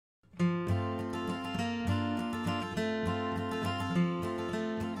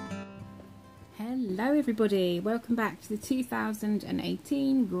Hello everybody, welcome back to the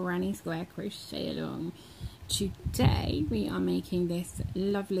 2018 Granny Square Crochet Along. Today we are making this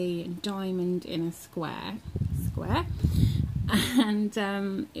lovely diamond in a square,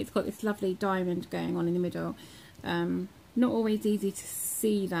 and it's got this lovely diamond going on in the middle. Not always easy to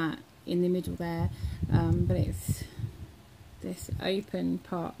see that in the middle there, but it's this open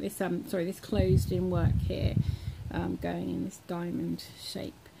part, this closed in work here, going in this diamond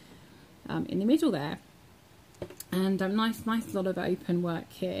shape in the middle there, and nice lot of open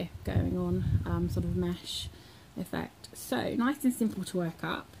work here going on, sort of mesh effect. So nice and simple to work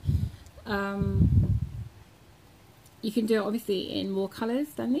up. You can do it obviously in more colours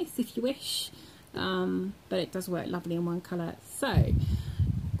than this if you wish, but it does work lovely in one colour. So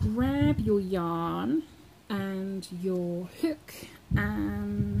grab your yarn and your hook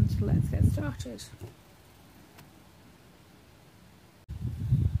and let's get started.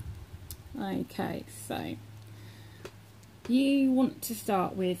 Okay, so you want to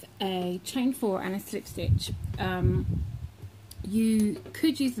start with a chain 4 and a slip stitch. You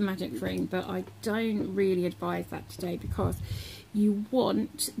could use the magic ring, but I don't really advise that today because you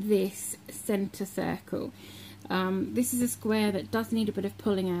want this centre circle. This is a square that does need a bit of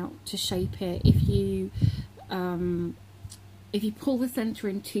pulling out to shape it. If you pull the centre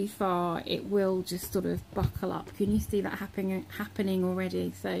in too far, it will just sort of buckle up. Can you see that happening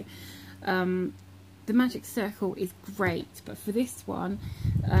already? So the magic circle is great, but for this one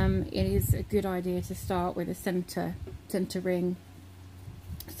it is a good idea to start with a center ring.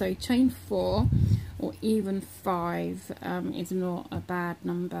 So chain 4 or even 5 is not a bad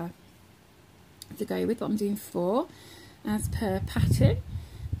number to go with, but I'm doing 4 as per pattern,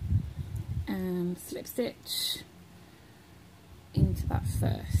 and slip stitch into that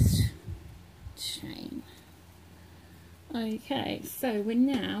first chain. Okay, so we're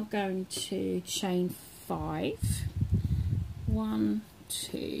now going to chain 5. 1,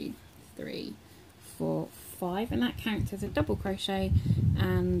 2, 3, 4, 5, and that counts as a double crochet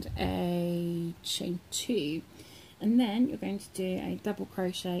and a chain 2. And then you're going to do a double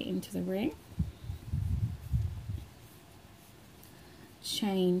crochet into the ring,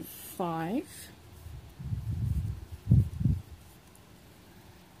 chain 5,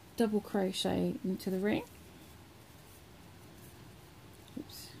 double crochet into the ring,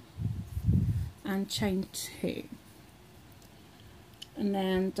 and chain 2, and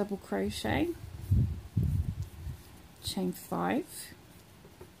then double crochet, chain 5,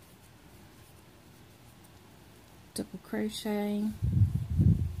 double crochet,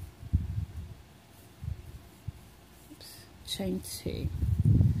 chain 2,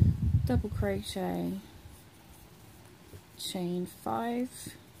 double crochet, chain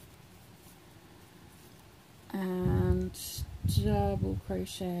 5, and double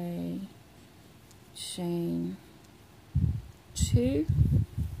crochet, chain 2,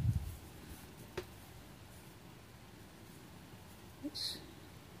 oops,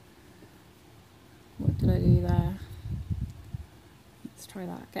 what did I do there? Let's try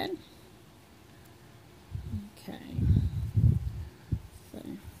that again. Okay, so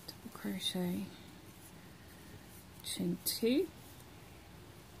double crochet, chain 2,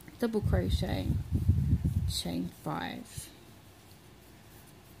 double crochet, chain 5,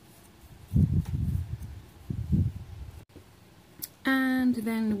 and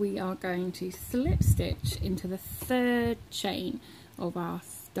then we are going to slip stitch into the third chain of our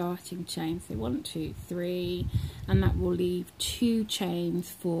starting chain. So 1, 2, 3, and that will leave 2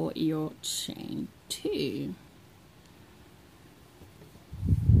 chains for your chain 2.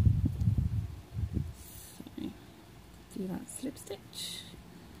 So do that slip stitch.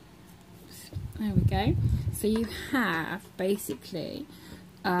 There we go. So you have basically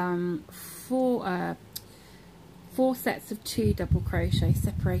 4 sets of 2 double crochet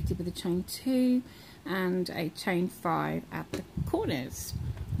separated with a chain 2 and a chain 5 at the corners.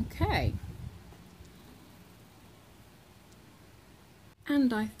 Okay,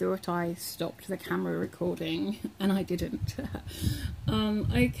 and I thought I stopped the camera recording and I didn't.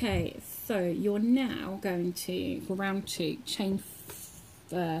 Okay, so you're now going to, for round 2, chain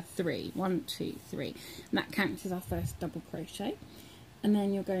 3, 1, 2, 3, and that counts as our first double crochet. And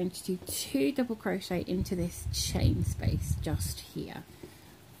then you're going to do 2 double crochet into this chain space just here.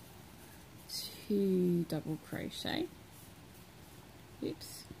 2 double crochet.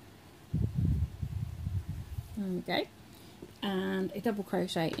 Oops. There we go. And a double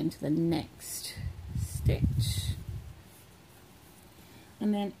crochet into the next stitch.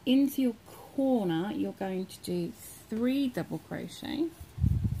 And then into your corner, you're going to do 3 double crochet.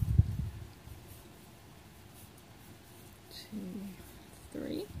 2,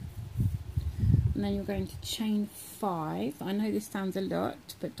 3, and then you're going to chain 5. I know this sounds a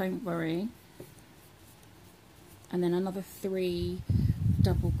lot, but don't worry. And then another 3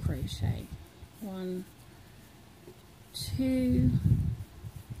 double crochet. 1, 2,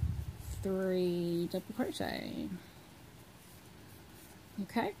 3 double crochet.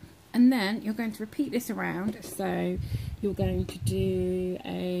 Okay, and then you're going to repeat this around. So you're going to do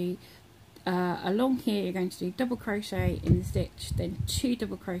along here, you're going to do double crochet in the stitch, then 2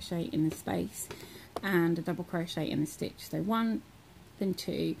 double crochet in the space, and a double crochet in the stitch. So 1, then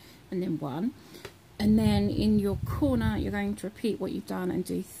 2, and then 1. And then in your corner, you're going to repeat what you've done and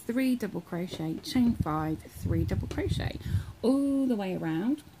do 3 double crochet, chain 5, 3 double crochet all the way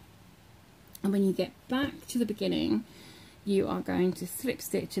around. And when you get back to the beginning, you are going to slip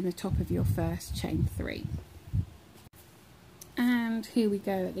stitch in the top of your first chain 3. And here we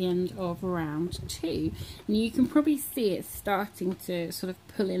go at the end of round 2. And you can probably see it starting to sort of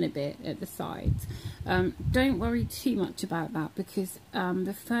pull in a bit at the sides. Don't worry too much about that, because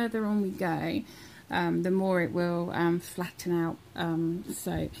the further on we go, the more it will flatten out.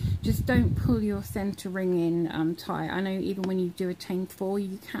 So just don't pull your centre ring in tight. I know even when you do a chain 4,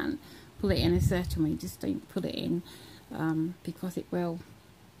 you can pull it in a certain way. Just don't pull it in, because it will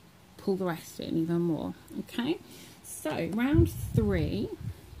pull the rest in even more. Okay, so round 3,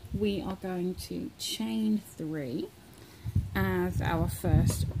 we are going to chain 3 as our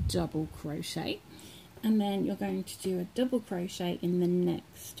first double crochet, and then you're going to do a double crochet in the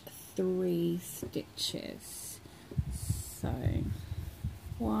next 3 stitches. So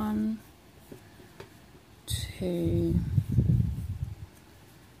 1, 2,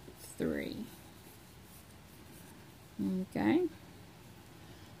 3. Okay,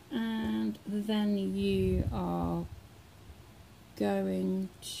 and then you are going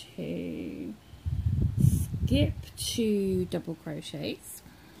to skip 2 double crochets,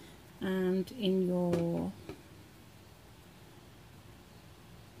 and in your,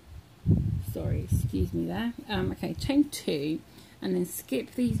 sorry, excuse me there, okay, chain 2, and then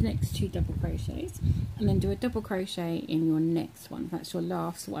skip these next 2 double crochets, and then do a double crochet in your next one. That's your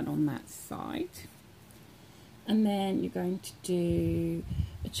last one on that side. And then you're going to do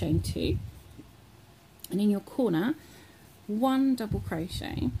a chain 2, and in your corner, 1 double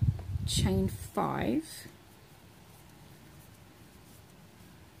crochet, chain 5,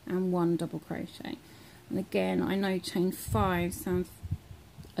 and 1 double crochet. And again, I know chain 5 sounds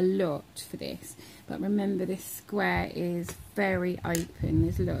a lot for this, but remember this square is very open.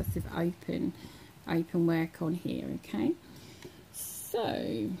 There's lots of open work on here. Okay,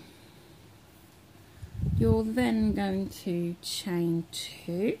 so you're then going to chain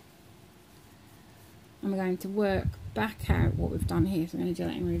 2, and we're going to work back out what we've done here. So I'm going to do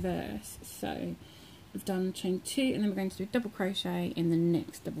that in reverse. So we've done chain 2, and then we're going to do a double crochet in the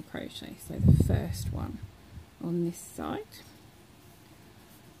next double crochet. So the first one on this side.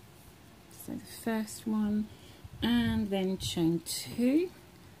 So the first one, and then chain 2,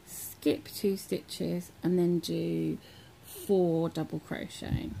 skip 2 stitches, and then do 4 double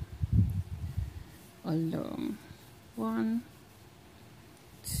crochet along. 1,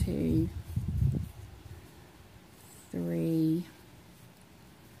 2, 3,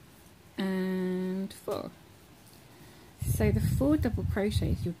 and 4. So the 4 double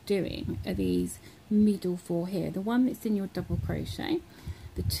crochets you're doing are these middle 4 here. The one that's in your double crochet,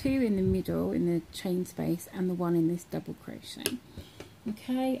 the 2 in the middle in the chain space, and the 1 in this double crochet.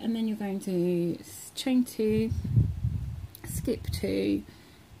 Okay, and then you're going to chain 2, skip 2,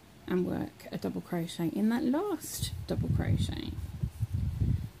 and work a double crochet in that last double crochet.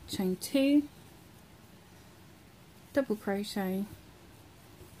 Chain 2, double crochet,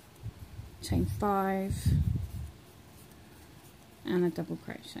 chain 5, and a double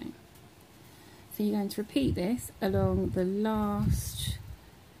crochet. So you're going to repeat this along the last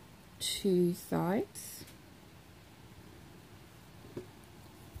 2 sides.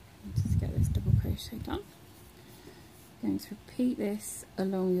 Just get this double crochet done. Going to repeat this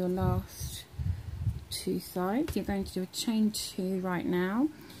along your last 2 sides. You're going to do a chain 2 right now,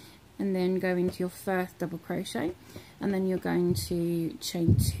 and then go into your first double crochet, and then you're going to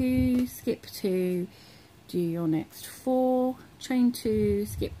chain 2, skip 2, do your next 4, chain 2,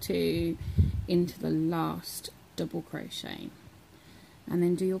 skip 2 into the last double crochet, and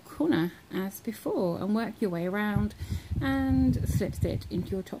then do your corner as before and work your way around and slip stitch into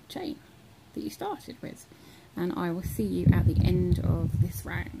your top chain that you started with. And I will see you at the end of this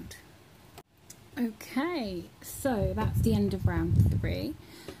round. Okay, so that's the end of round 3.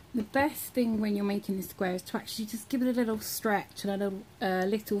 The best thing when you're making the square is to actually just give it a little stretch and a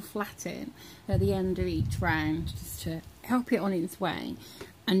little flatten at the end of each round, just to help it on its way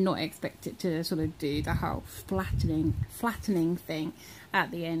and not expect it to sort of do the whole flattening thing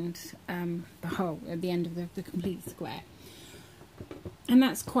at the end, at the end of the complete square. And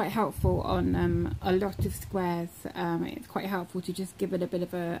that's quite helpful on a lot of squares. It's quite helpful to just give it a bit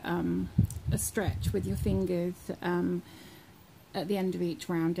of a stretch with your fingers at the end of each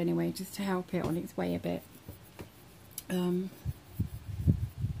round anyway, just to help it on its way a bit.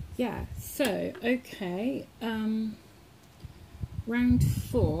 Yeah, so okay, round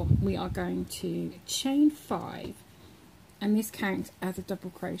 4 we are going to chain 5, and this counts as a double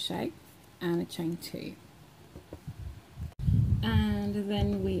crochet and a chain 2, and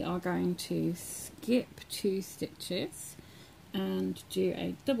then we are going to skip 2 stitches and do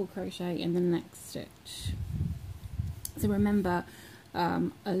a double crochet in the next stitch. So remember,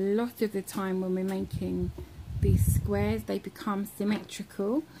 a lot of the time when we're making these squares, they become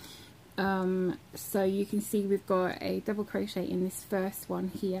symmetrical. So you can see we've got a double crochet in this first one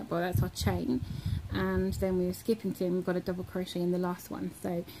here, well that's our chain, and then we were skipping 2 and we've got a double crochet in the last one.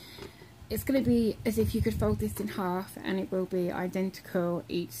 So it's going to be as if you could fold this in half and it will be identical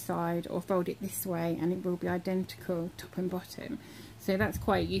each side, or fold it this way and it will be identical top and bottom. So that's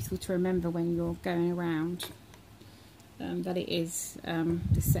quite useful to remember when you're going around, that it is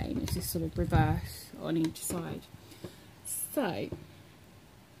the same. It's just sort of reverse on each side. So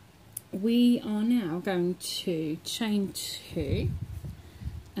we are now going to chain 2,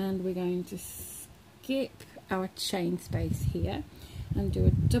 and we're going to skip our chain space here and do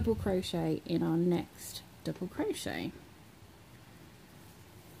a double crochet in our next double crochet,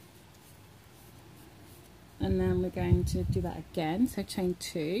 and then we're going to do that again. So chain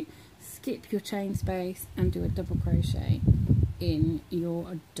 2, skip your chain space and do a double crochet in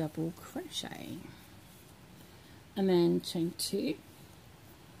your double crochet, and then chain 2,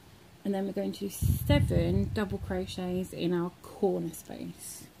 and then we're going to do 7 double crochets in our corner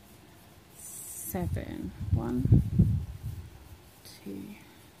space. 7, 1, 2,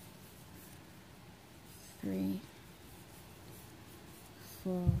 3,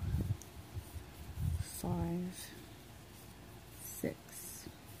 4, 5, 6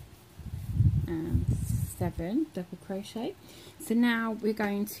 and 7 double crochet. So now we're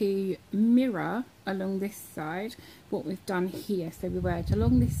going to mirror along this side what we've done here. So we worked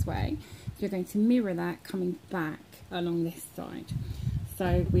along this way, so we're going to mirror that coming back along this side.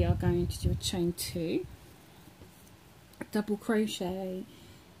 So we are going to do a chain 2, double crochet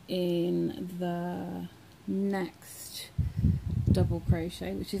in the next double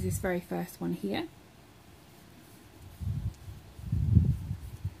crochet, which is this very first one here.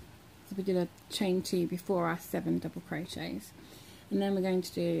 So we did a chain 2 before our 7 double crochets, and then we're going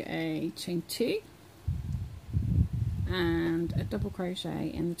to do a chain 2 and a double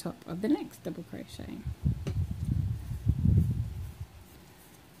crochet in the top of the next double crochet.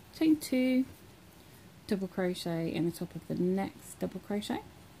 Chain 2, double crochet in the top of the next double crochet,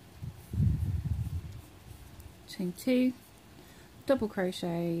 chain 2, double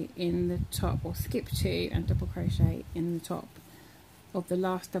crochet in the top, or skip 2 and double crochet in the top of the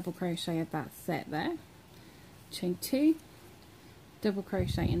last double crochet of that set there, chain 2, double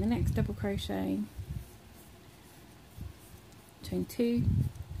crochet in the next double crochet, chain 2,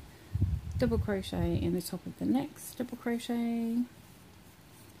 double crochet in the top of the next double crochet,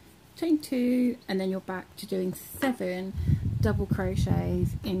 chain 2, and then you're back to doing 7 double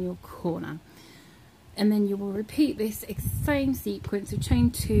crochets in your corner. And then you will repeat this same sequence of chain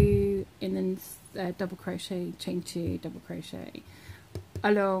 2 and then double crochet, chain 2, double crochet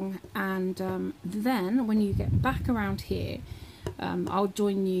along, and then when you get back around here, I'll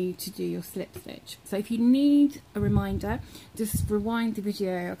join you to do your slip stitch. So if you need a reminder, just rewind the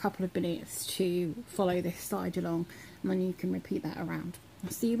video a couple of minutes to follow this side along, and then you can repeat that around. I'll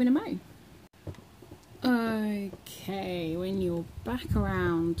see you in a mo. Okay, when you're back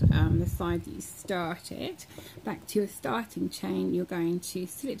around the side that you started, back to your starting chain, you're going to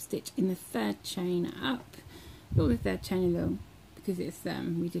slip stitch in the 3rd chain up, not the 3rd chain along, because it's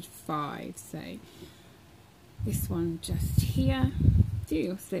we did 5, so this one just here, do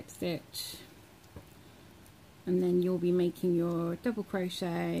your slip stitch, and then you'll be making your double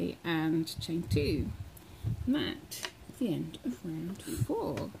crochet and chain 2, and that is the end of round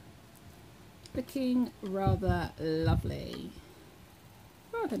 4. Looking rather lovely,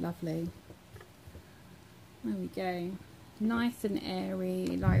 rather lovely. There we go, nice and airy,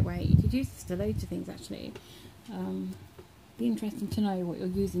 lightweight. You could use this to loads of things actually. Be interesting to know what you're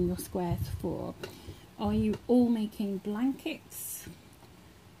using your squares for. Are you all making blankets,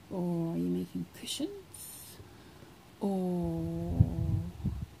 or are you making cushions, or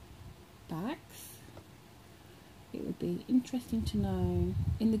bags? It would be interesting to know.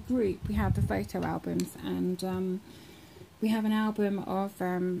 In the group we have the photo albums, and we have an album of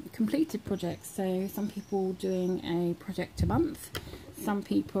completed projects. So some people doing a project a month, some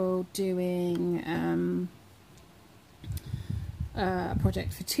people doing a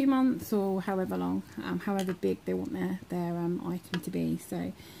project for 2 months, or however long, however big they want their item to be. So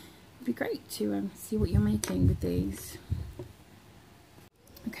it'd be great to see what you're making with these.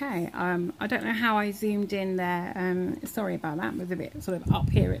 Okay, I don't know how I zoomed in there, sorry about that, it was a bit sort of up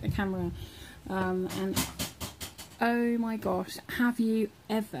here at the camera, and oh my gosh, have you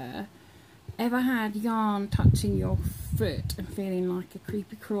ever had yarn touching your foot and feeling like a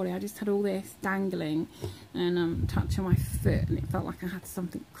creepy crawly? I just had all this dangling and touching my foot, and it felt like I had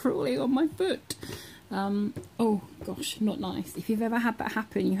something crawly on my foot. Oh gosh, not nice. If you've ever had that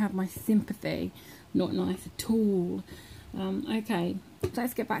happen, you have my sympathy. Not nice at all. Okay,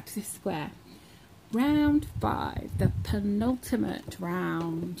 let's get back to this square. Round 5, the penultimate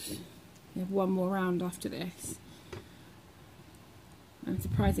round. We have one more round after this. I'm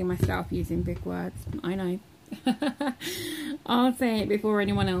surprising myself using big words, I know. I'll say it before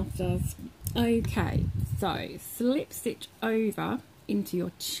anyone else does. Okay, so slip stitch over into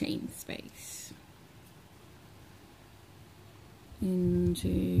your chain space. Into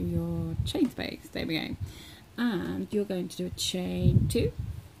your chain space, there we go. And you're going to do a chain 2,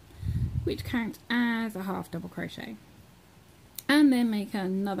 which counts as a half double crochet. And then make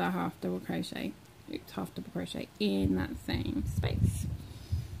another half double crochet. Half double crochet in that same space,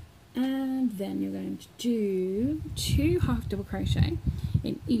 and then you're going to do 2 half double crochet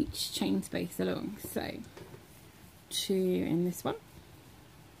in each chain space along. So 2 in this one,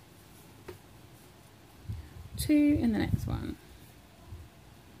 2 in the next one,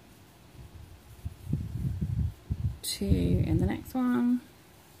 2 in the next one,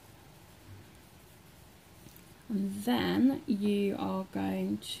 and then you are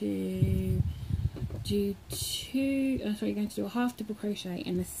going to do you're going to do a half double crochet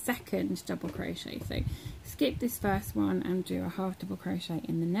in the second double crochet. So skip this first one and do a half double crochet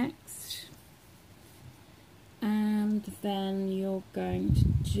in the next, and then you're going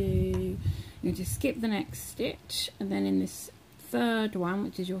to skip the next stitch, and then in this third one,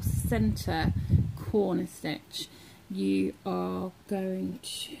 which is your center corner stitch, you are going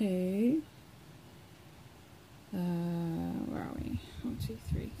to where are we? 1, 2,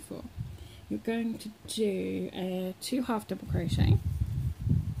 3, 4. You're going to do 2 half double crochet.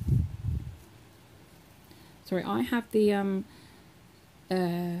 Sorry, I have the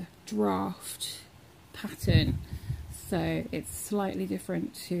draft pattern, so it's slightly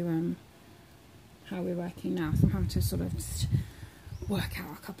different to how we're working now. So I'm having to sort of work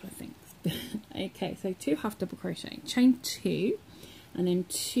out a couple of things. Okay, so 2 half double crochet, chain 2, and then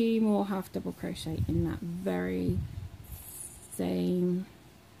 2 more half double crochet in that very same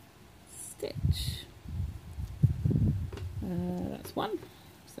stitch. That's 1,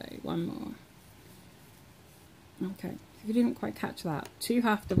 so 1 more. Okay, if you didn't quite catch that, 2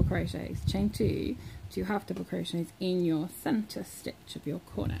 half double crochets, chain 2, 2 half double crochets in your center stitch of your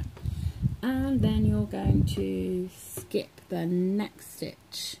corner, and then you're going to skip the next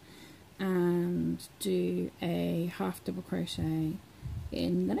stitch and do a half double crochet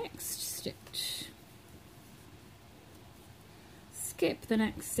in the next stitch. Skip the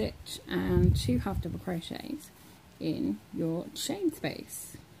next stitch and 2 half double crochets in your chain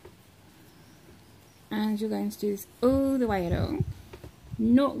space, and you're going to do this all the way along,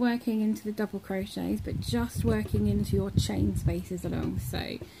 not working into the double crochets but just working into your chain spaces along.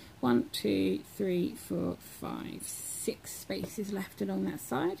 So 1, 2, 3, 4, 5, 6 spaces left along that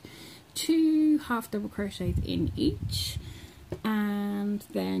side, 2 half double crochets in each, and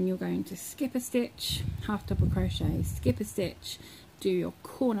then you're going to skip a stitch, half double crochet, skip a stitch, do your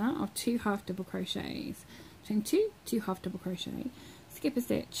corner of 2 half double crochets, chain 2, 2 half double crochet, skip a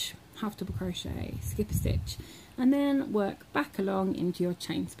stitch, half double crochet, skip a stitch, and then work back along into your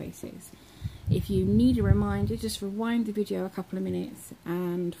chain spaces. If you need a reminder, just rewind the video a couple of minutes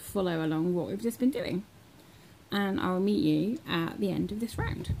and follow along what we've just been doing, and I'll meet you at the end of this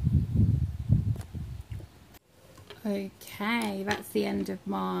round. Okay, that's the end of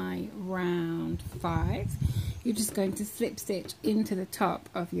my round 5. You're just going to slip stitch into the top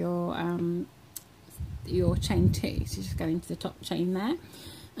of your chain 2, so just go into the top chain there,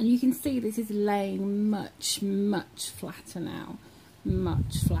 and you can see this is laying much flatter now,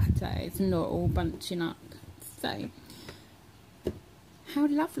 much flatter. It's not all bunching up. So how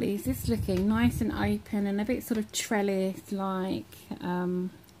lovely is this looking? Nice and open and a bit sort of trellis like,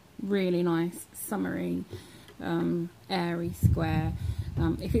 really nice summery airy square.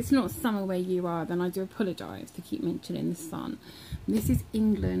 If it's not summer where you are, then I do apologise for keep mentioning the sun. This is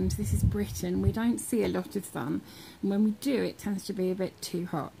England, this is Britain. We don't see a lot of sun, and when we do, it tends to be a bit too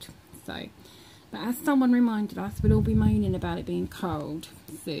hot. So, but as someone reminded us, we'll all be moaning about it being cold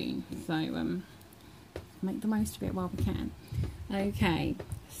soon. So make the most of it while we can. Okay,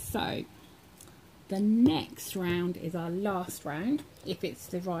 so the next round is our last round, if it's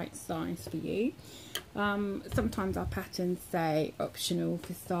the right size for you. Sometimes our patterns say optional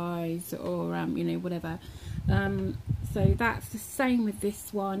for size, or you know, whatever. So that's the same with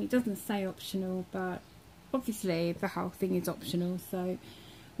this one. It doesn't say optional, but obviously the whole thing is optional. So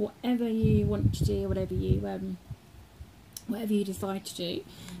whatever you want to do, whatever you decide to do,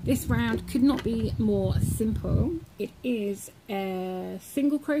 this round could not be more simple. It is a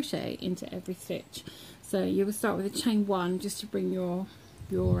single crochet into every stitch. So you will start with a chain 1 just to bring your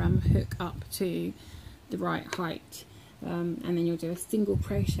hook up to the right height, and then you'll do a single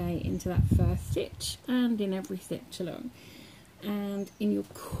crochet into that first stitch and in every stitch along. And in your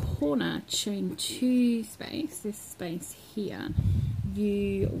corner chain 2 space, this space here,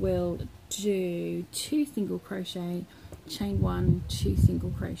 you will do 2 single crochet, chain 1, 2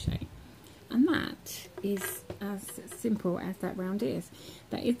 single crochet, and that is as simple as that round is.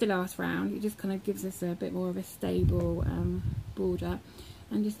 That is the last round. It just kind of gives us a bit more of a stable border,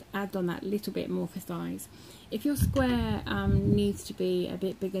 and just add on that little bit more for size. If your square needs to be a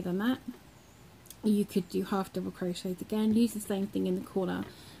bit bigger than that, you could do half double crochets again. Use the same thing in the corner,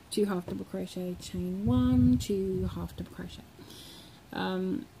 2 half double crochet, chain 1, 2 half double crochet.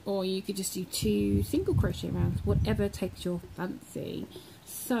 Or you could just do 2 single crochet rounds, whatever takes your fancy.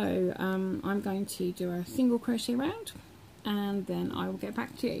 So I'm going to do a single crochet round, and then I will get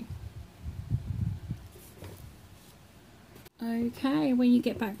back to you. Okay, when you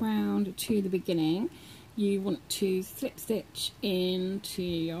get back round to the beginning, you want to slip stitch into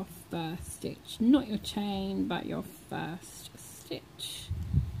your first stitch, not your chain but your first stitch,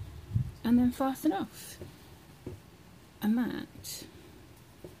 and then fasten off. And that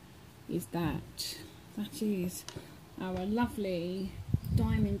is our lovely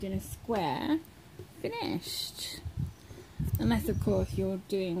diamond in a square finished. Unless of course you're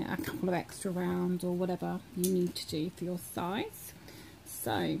doing a couple of extra rounds or whatever you need to do for your size.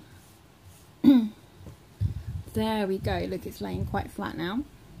 So there we go. Look, it's laying quite flat now,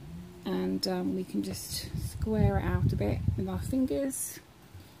 and we can just square it out a bit with our fingers.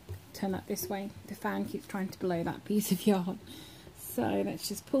 Turn that this way. The fan keeps trying to blow that piece of yarn. So let's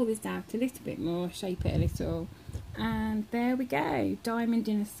just pull this out a little bit more, shape it a little, and there we go. Diamond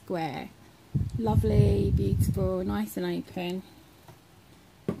in a square. Lovely, beautiful, nice and open,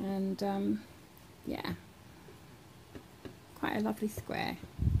 and yeah, quite a lovely square.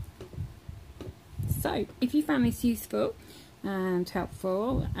 So if you found this useful and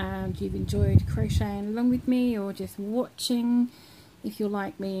helpful, and you've enjoyed crocheting along with me, or just watching, if you're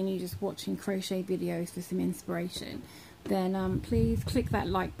like me and you're just watching crochet videos for some inspiration, then please click that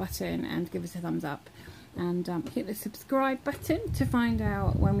like button and give us a thumbs up, and hit the subscribe button to find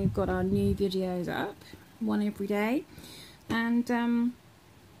out when we've got our new videos up, one every day, and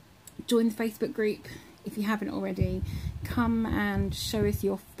join the Facebook group if you haven't already. Come and show us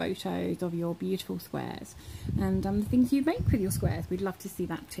your photos of your beautiful squares, and the things you make with your squares. We'd love to see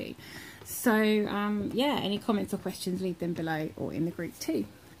that too. So yeah, any comments or questions, leave them below or in the group too.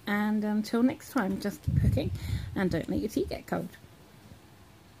 And until next time, just keep hooking and don't let your tea get cold.